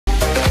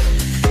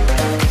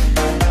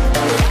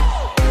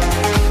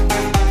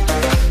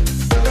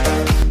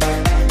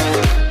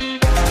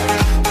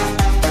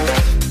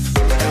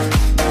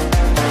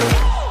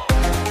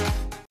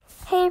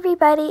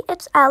everybody,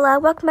 it's Ella.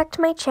 Welcome back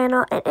to my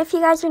channel, and if you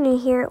guys are new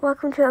here,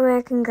 welcome to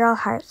American Girl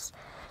Hearts.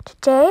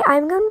 Today,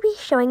 I'm going to be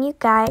showing you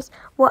guys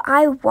what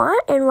I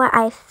want and what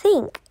I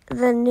think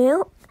the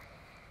new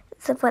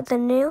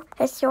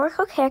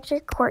historical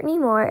character Courtney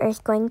Moore is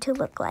going to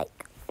look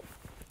like.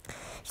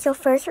 So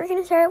first, we're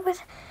going to start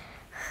with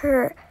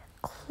her.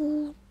 I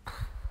don't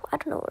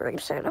know what we're going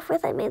to start off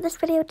with. I made this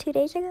video 2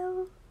 days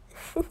ago.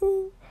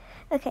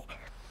 Okay,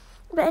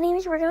 but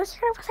anyways, we're going to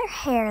start off with her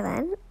hair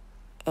then,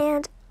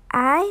 and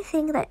I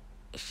think that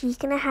she's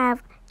going to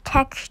have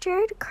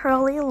textured,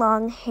 curly,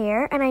 long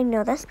hair, and I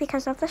know this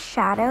because of the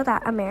shadow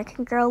that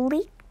American Girl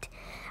leaked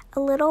a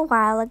little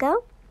while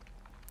ago.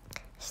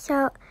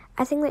 So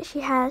I think that she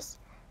has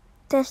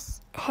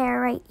this hair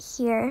right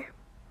here.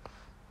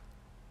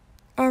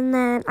 And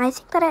then I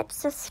think that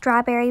it's a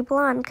strawberry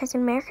blonde, because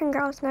American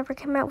Girls never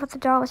come out with a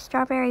doll with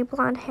strawberry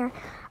blonde hair.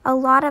 A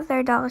lot of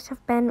their dolls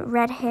have been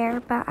red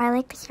hair, but I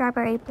like the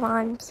strawberry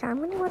blonde, so I'm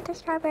going to go with the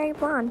strawberry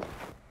blonde.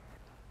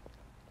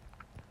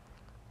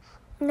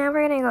 Now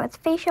we're going to go with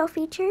facial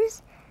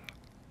features.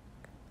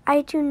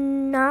 I do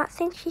not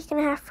think she's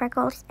going to have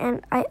freckles,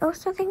 and I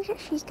also think that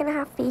she's going to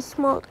have face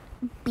mold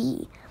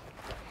B.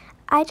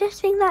 I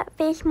just think that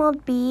face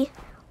mold B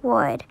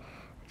would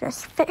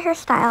just fit her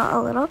style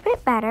a little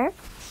bit better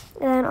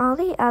than all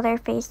the other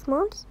face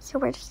molds. So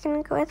we're just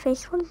going to go with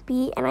face mold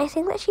B, and I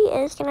think that she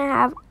is going to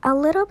have a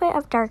little bit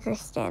of darker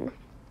skin.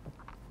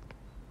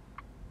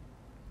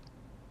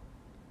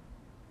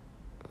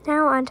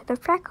 Now onto the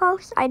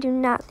freckles. I do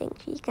not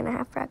think she's going to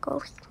have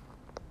freckles.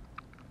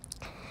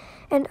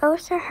 And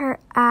also her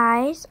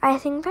eyes. I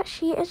think that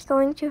she is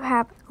going to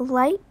have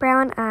light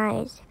brown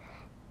eyes.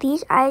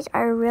 These eyes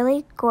are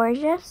really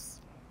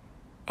gorgeous,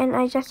 and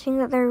I just think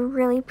that they're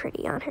really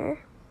pretty on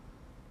her.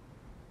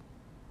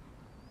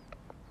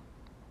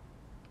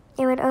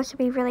 It would also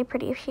be really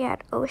pretty if she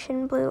had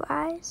ocean blue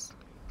eyes.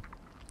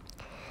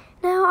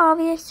 Now,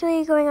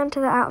 obviously, going on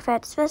to the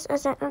outfits, this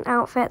isn't an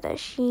outfit that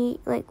she,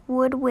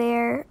 would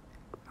wear,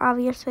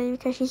 obviously,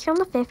 because she's from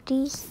the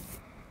 50s.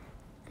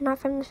 Not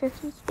from the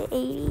 50s, the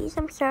 80s,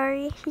 I'm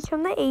sorry. She's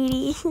from the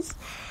 80s.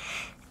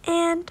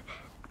 And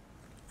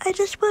I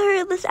just put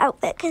her in this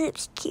outfit because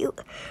it's cute.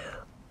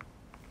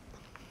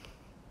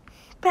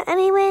 But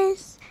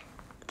anyways,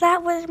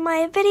 that was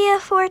my video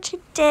for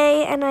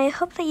today, and I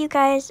hope that you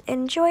guys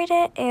enjoyed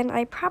it, and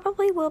I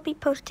probably will be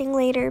posting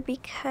later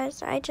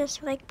because I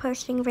just like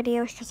posting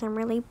videos because I'm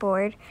really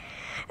bored.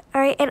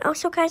 Alright, and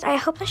also guys, I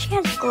hope that she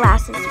has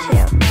glasses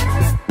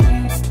too.